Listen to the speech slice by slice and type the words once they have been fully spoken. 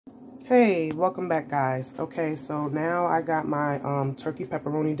Hey, welcome back, guys. Okay, so now I got my turkey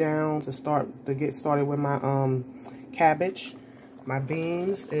pepperoni down to get started with my cabbage. My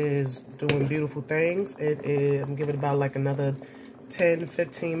beans is doing beautiful things. I'm giving it about like another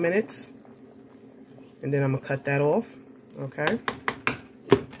 10-15 minutes, and then I'm gonna cut that off. Okay,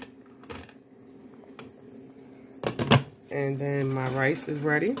 and then my rice is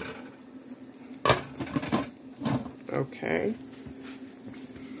ready. Okay.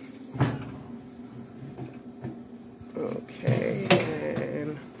 Okay,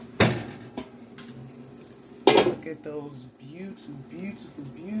 and look at those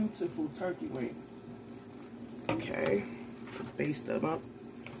beautiful turkey wings. Okay, baste them up.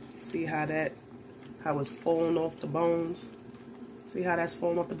 See how it's falling off the bones? See how that's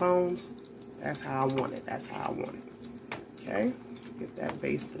falling off the bones? That's how I want it. That's how I want it. Okay, get that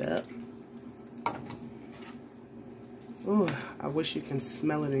basted up. Ooh, I wish you can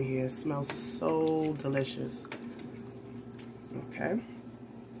smell it in here. It smells so delicious. Okay.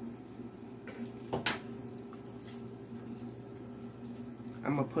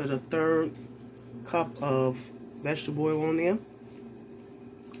 I'm going to put a 1/3 cup of vegetable oil on there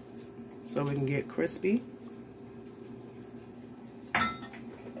so it can get crispy.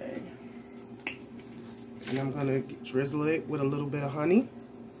 Okay. And I'm going to drizzle it with a little bit of honey.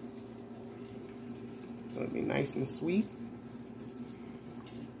 It'll be nice and sweet.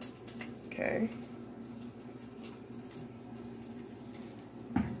 Okay.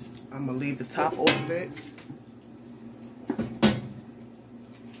 I'm going to leave the top off of it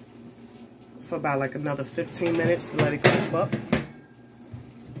for about like another 15 minutes to let it crisp up.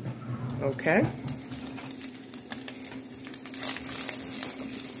 Okay.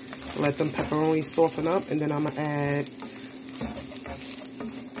 Let them pepperoni soften up, and then I'm going to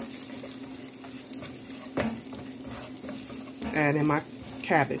add in my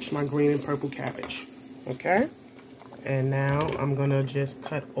cabbage, my green and purple cabbage. Okay. And now I'm gonna just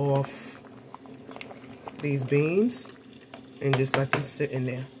cut off these beans and just let them sit in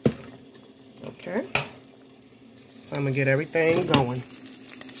there. Okay. So I'm gonna get everything going.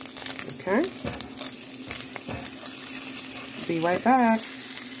 Okay. Be right back.